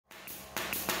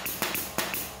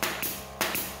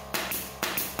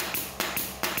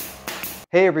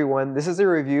Hey everyone, this is a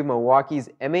review of Milwaukee's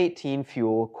M18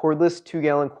 Fuel cordless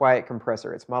 2-gallon quiet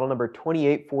compressor. It's model number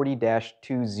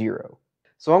 2840-20.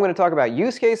 So I'm going to talk about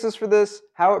use cases for this,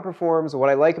 how it performs, what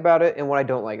I like about it, and what I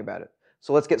don't like about it.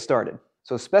 So let's get started.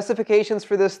 So specifications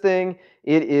for this thing,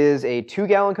 it is a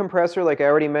 2-gallon compressor like I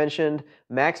already mentioned.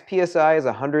 Max PSI is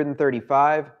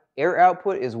 135. Air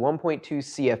output is 1.2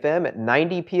 CFM at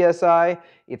 90 PSI.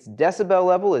 Its decibel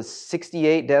level is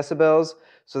 68 decibels.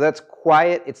 So that's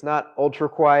quiet, it's not ultra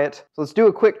quiet. So let's do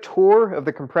a quick tour of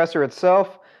the compressor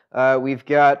itself. We've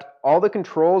got all the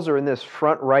controls are in this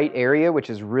front right area, which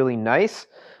is really nice.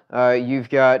 You've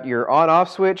got your on-off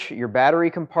switch, your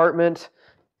battery compartment,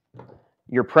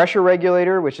 your pressure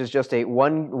regulator, which is just a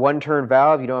one-turn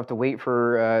valve. You don't have to wait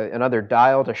for another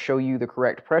dial to show you the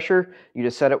correct pressure. You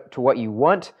just set it to what you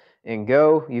want and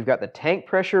go. You've got the tank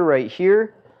pressure right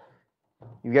here.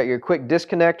 You've got your quick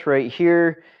disconnect right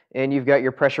here. And you've got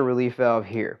your pressure relief valve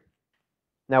here.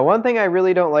 Now, one thing I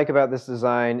really don't like about this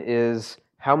design is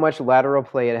how much lateral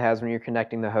play it has when you're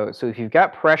connecting the hose. So if you've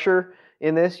got pressure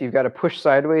in this, you've got to push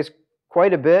sideways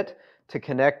quite a bit to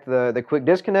connect the quick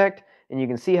disconnect, and you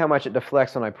can see how much it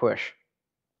deflects when I push.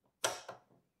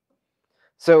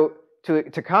 So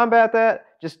to combat that,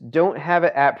 just don't have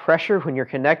it at pressure when you're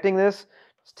connecting this.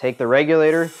 Just take the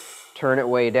regulator, turn it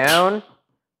way down,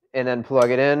 and then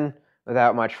plug it in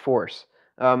without much force.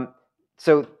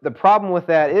 So the problem with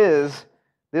that is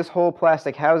this whole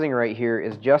plastic housing right here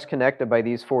is just connected by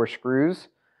these 4 screws.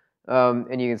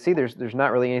 And you can see there's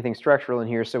not really anything structural in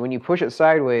here. So when you push it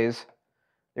sideways,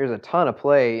 there's a ton of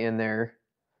play in there.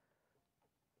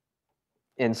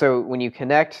 And so when you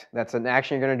connect, that's an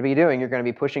action you're going to be doing. You're going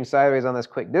to be pushing sideways on this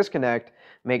quick disconnect.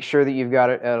 Make sure that you've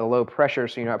got it at a low pressure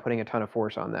so you're not putting a ton of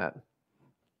force on that.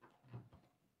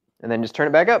 And then just turn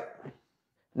it back up.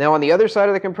 Now on the other side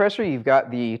of the compressor, you've got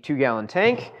the 2-gallon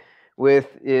tank with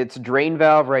its drain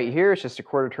valve right here. It's just a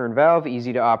 1/4 turn valve,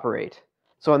 easy to operate.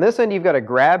 So on this end, you've got a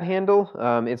grab handle.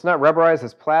 It's not rubberized,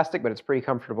 it's plastic, but it's pretty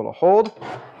comfortable to hold.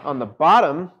 On the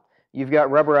bottom, you've got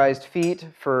rubberized feet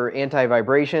for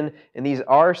anti-vibration, and these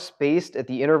are spaced at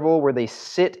the interval where they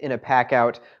sit in a pack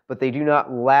out, but they do not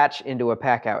latch into a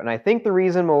pack out. And I think the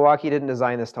reason Milwaukee didn't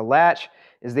design this to latch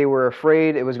is they were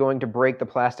afraid it was going to break the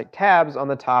plastic tabs on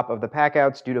the top of the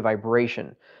packouts due to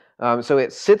vibration. So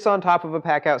it sits on top of a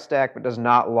packout stack but does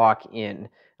not lock in.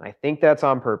 And I think that's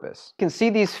on purpose. You can see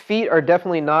these feet are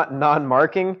definitely not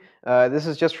non-marking. This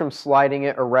is just from sliding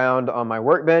it around on my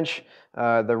workbench.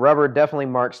 The rubber definitely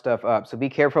marks stuff up, so be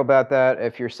careful about that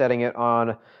if you're setting it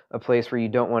on a place where you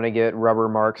don't want to get rubber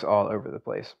marks all over the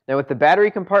place. Now with the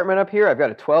battery compartment up here, I've got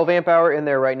a 12 amp hour in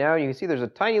there right now. You can see there's a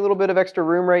tiny little bit of extra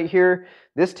room right here.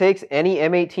 This takes any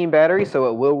M18 battery, so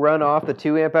it will run off the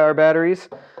 2 amp hour batteries.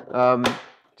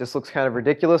 Just looks kind of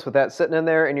ridiculous with that sitting in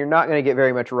there, and you're not going to get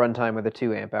very much runtime with a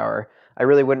 2 amp hour. I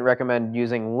really wouldn't recommend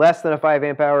using less than a 5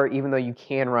 amp hour, even though you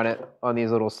can run it on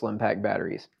these little slim pack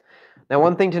batteries. Now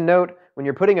one thing to note, when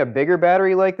you're putting a bigger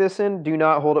battery like this in, do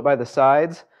not hold it by the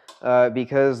sides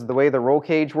because the way the roll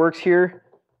cage works here,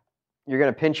 you're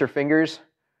going to pinch your fingers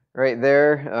right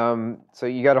there. So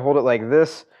you got to hold it like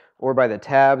this or by the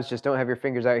tabs. Just don't have your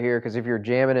fingers out here because if you're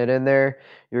jamming it in there,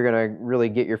 you're going to really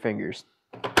get your fingers.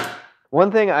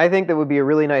 One thing I think that would be a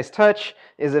really nice touch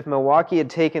is if Milwaukee had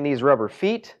taken these rubber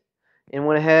feet and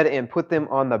went ahead and put them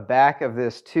on the back of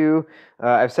this too.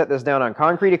 I've set this down on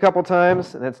concrete a couple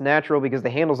times, and that's natural because the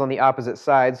handle's on the opposite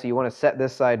side, so you want to set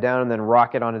this side down and then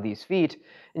rock it onto these feet.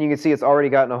 And you can see it's already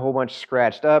gotten a whole bunch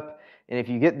scratched up. And if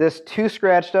you get this too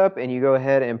scratched up and you go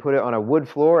ahead and put it on a wood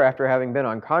floor after having been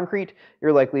on concrete,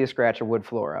 you're likely to scratch a wood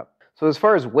floor up. So as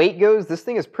far as weight goes, this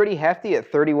thing is pretty hefty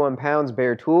at 31 pounds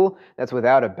bare tool. That's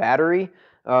without a battery.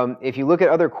 If you look at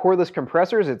other cordless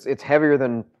compressors, it's heavier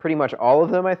than pretty much all of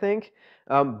them, I think.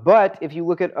 But if you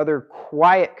look at other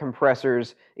quiet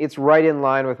compressors, it's right in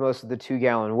line with most of the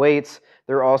 2-gallon weights.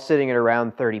 They're all sitting at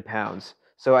around 30 pounds.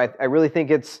 So I really think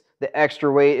the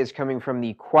extra weight is coming from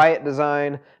the quiet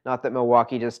design, not that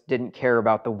Milwaukee just didn't care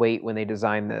about the weight when they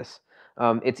designed this.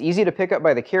 It's easy to pick up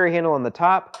by the carry handle on the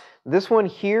top. This one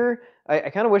here, I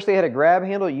kind of wish they had a grab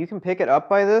handle. You can pick it up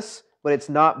by this, but it's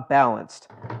not balanced.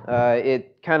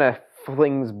 It kind of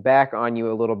flings back on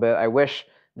you a little bit. I wish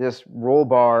this roll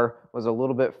bar was a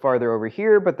little bit farther over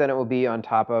here, but then it will be on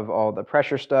top of all the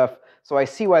pressure stuff. So I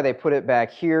see why they put it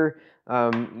back here.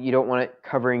 You don't want it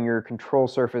covering your control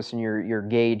surface and your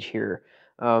gauge here.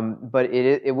 But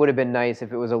it would have been nice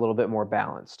if it was a little bit more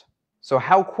balanced. So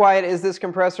how quiet is this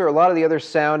compressor? A lot of the other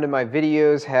sound in my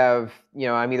videos have,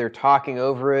 I'm either talking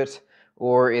over it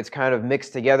or it's kind of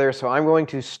mixed together. So I'm going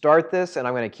to start this and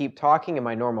I'm going to keep talking in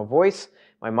my normal voice.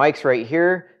 My mic's right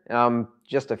here,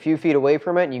 just a few feet away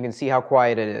from it, and you can see how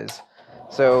quiet it is.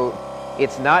 So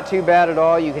it's not too bad at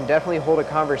all. You can definitely hold a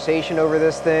conversation over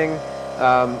this thing.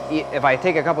 If I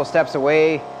take a couple steps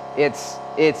away,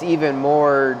 it's even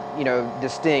more,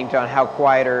 distinct on how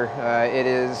quieter it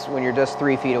is when you're just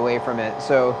 3 feet away from it.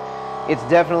 So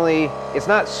it's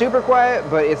not super quiet,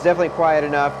 but it's definitely quiet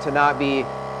enough to not be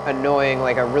annoying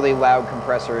like a really loud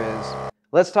compressor is.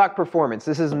 Let's talk performance.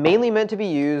 This is mainly meant to be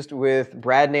used with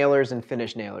brad nailers and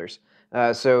finish nailers.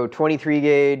 So 23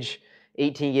 gauge,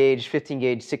 18 gauge, 15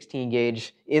 gauge, 16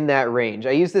 gauge, in that range.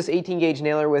 I used this 18 gauge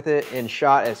nailer with it and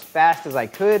shot as fast as I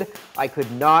could. I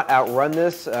could not outrun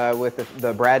this with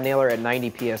the brad nailer at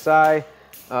 90 PSI.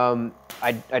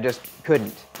 I just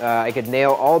couldn't. I could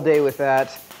nail all day with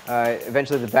that.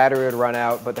 Eventually the battery would run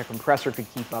out, but the compressor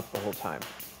could keep up the whole time.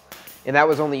 And that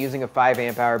was only using a 5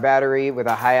 amp hour battery. With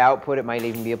a high output, it might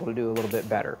even be able to do a little bit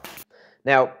better.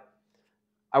 Now,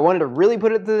 I wanted to really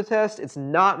put it to the test. It's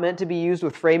not meant to be used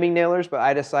with framing nailers, but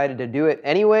I decided to do it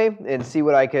anyway and see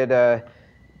what I could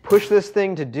push this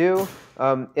thing to do.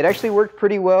 It actually worked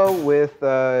pretty well with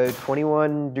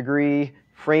 21-degree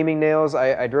framing nails.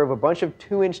 I drove a bunch of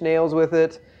 2-inch nails with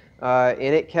it, and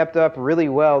it kept up really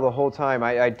well the whole time.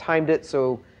 I timed it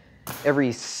so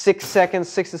every 6 seconds,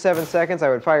 6 to 7 seconds, I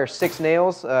would fire 6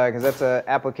 nails, because that's an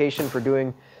application for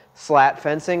doing slat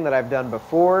fencing that I've done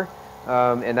before.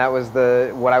 And that was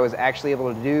what I was actually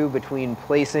able to do between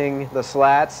placing the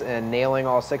slats and nailing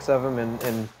all 6 of them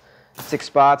in 6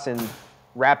 spots in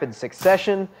rapid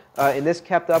succession. And this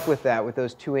kept up with that with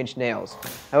those 2-inch nails.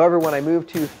 However, when I moved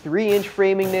to 3-inch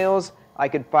framing nails, I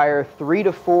could fire 3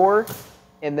 to 4,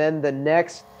 and then the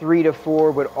next 3 to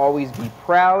 4 would always be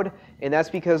proud. And that's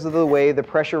because of the way the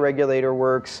pressure regulator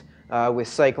works with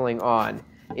cycling on.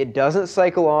 It doesn't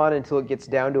cycle on until it gets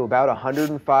down to about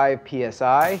 105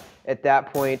 PSI. At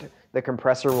that point, the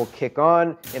compressor will kick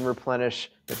on and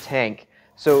replenish the tank.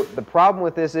 So the problem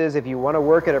with this is if you want to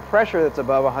work at a pressure that's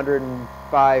above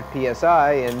 105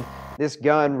 PSI, and this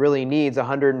gun really needs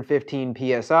 115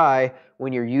 PSI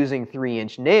when you're using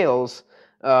 3-inch nails,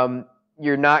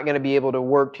 you're not going to be able to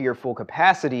work to your full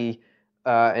capacity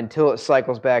until it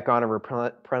cycles back on and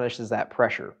replenishes that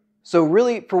pressure. So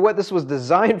really, for what this was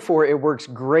designed for, it works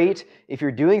great. If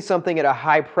you're doing something at a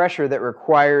high pressure that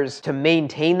requires to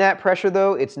maintain that pressure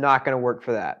though, it's not going to work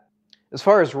for that. As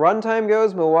far as runtime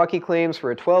goes, Milwaukee claims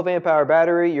for a 12 amp hour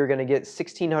battery, you're going to get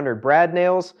 1,600 brad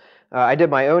nails. I did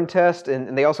my own test,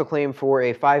 and they also claim for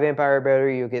a 5 amp hour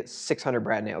battery, you'll get 600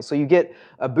 brad nails. So you get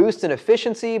a boost in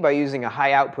efficiency by using a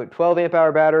high output 12 amp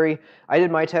hour battery. I did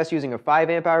my test using a 5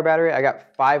 amp hour battery. I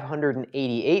got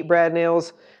 588 brad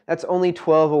nails. That's only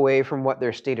 12 away from what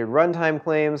their stated runtime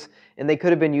claims, and they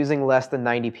could have been using less than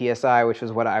 90 PSI, which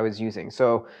is what I was using.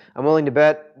 So I'm willing to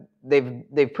bet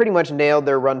they've pretty much nailed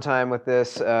their runtime with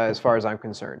this as far as I'm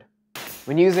concerned.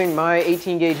 When using my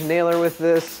 18 gauge nailer with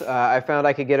this, I found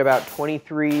I could get about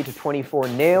 23 to 24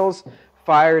 nails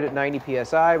fired at 90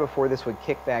 PSI before this would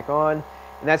kick back on.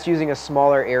 And that's using a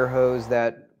smaller air hose,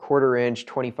 that 1/4 inch,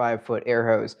 25-foot air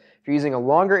hose. If you're using a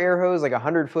longer air hose, like a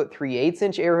 100-foot, 3/8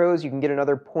 inch air hose, you can get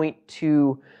another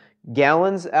 0.2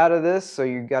 gallons out of this. So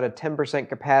you've got a 10%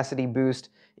 capacity boost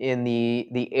in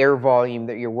the air volume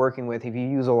that you're working with if you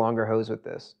use a longer hose with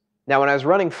this. Now, when I was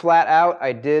running flat out,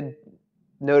 I did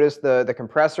notice the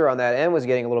compressor on that end was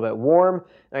getting a little bit warm,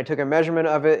 and I took a measurement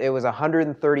of it. It was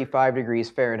 135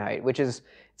 degrees Fahrenheit, which is,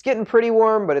 it's getting pretty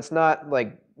warm, but it's not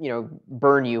like,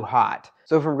 burn you hot.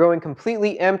 So from going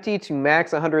completely empty to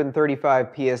max 135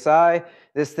 PSI,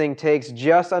 this thing takes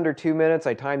just under 2 minutes.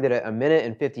 I timed it at 1 minute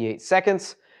and 58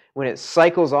 seconds. When it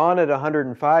cycles on at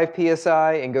 105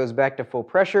 PSI and goes back to full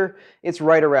pressure, it's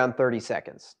right around 30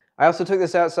 seconds. I also took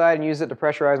this outside and used it to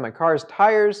pressurize my car's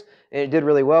tires, and it did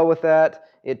really well with that.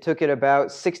 It took it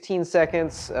about 16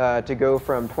 seconds to go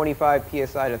from 25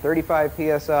 PSI to 35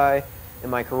 PSI in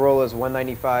my Corolla's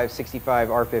 195/65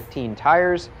 R15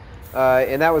 tires.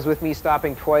 And that was with me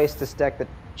stopping twice to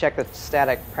check the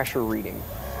static pressure reading.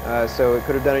 So it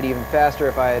could have done it even faster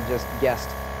if I had just guessed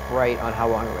right on how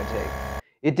long it would take.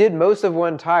 It did most of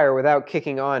one tire without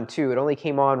kicking on too. It only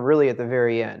came on really at the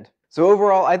very end. So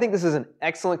overall, I think this is an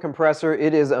excellent compressor.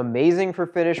 It is amazing for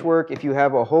finish work. If you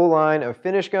have a whole line of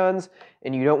finish guns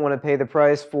and you don't want to pay the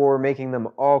price for making them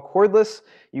all cordless,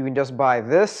 you can just buy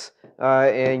this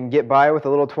and get by with a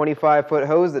little 25-foot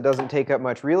hose that doesn't take up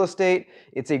much real estate.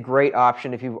 It's a great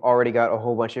option if you've already got a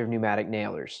whole bunch of pneumatic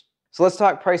nailers. So let's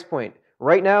talk price point.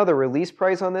 Right now, the release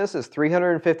price on this is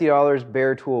 $350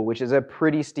 bare tool, which is a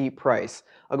pretty steep price.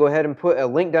 I'll go ahead and put a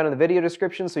link down in the video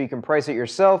description so you can price it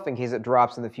yourself in case it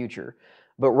drops in the future.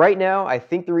 But right now, I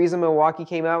think the reason Milwaukee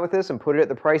came out with this and put it at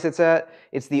the price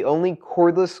it's the only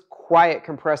cordless quiet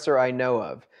compressor I know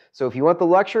of. So if you want the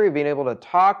luxury of being able to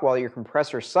talk while your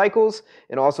compressor cycles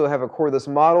and also have a cordless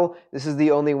model, this is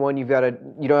the only one you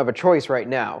don't have a choice right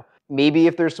now. Maybe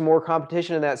if there's some more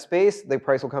competition in that space, the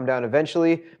price will come down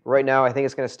eventually. Right now, I think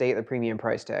it's going to stay at the premium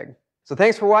price tag. So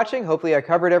thanks for watching. Hopefully I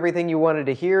covered everything you wanted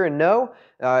to hear and know.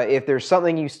 If there's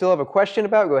something you still have a question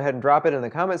about, go ahead and drop it in the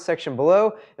comments section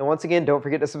below. And once again, don't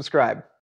forget to subscribe.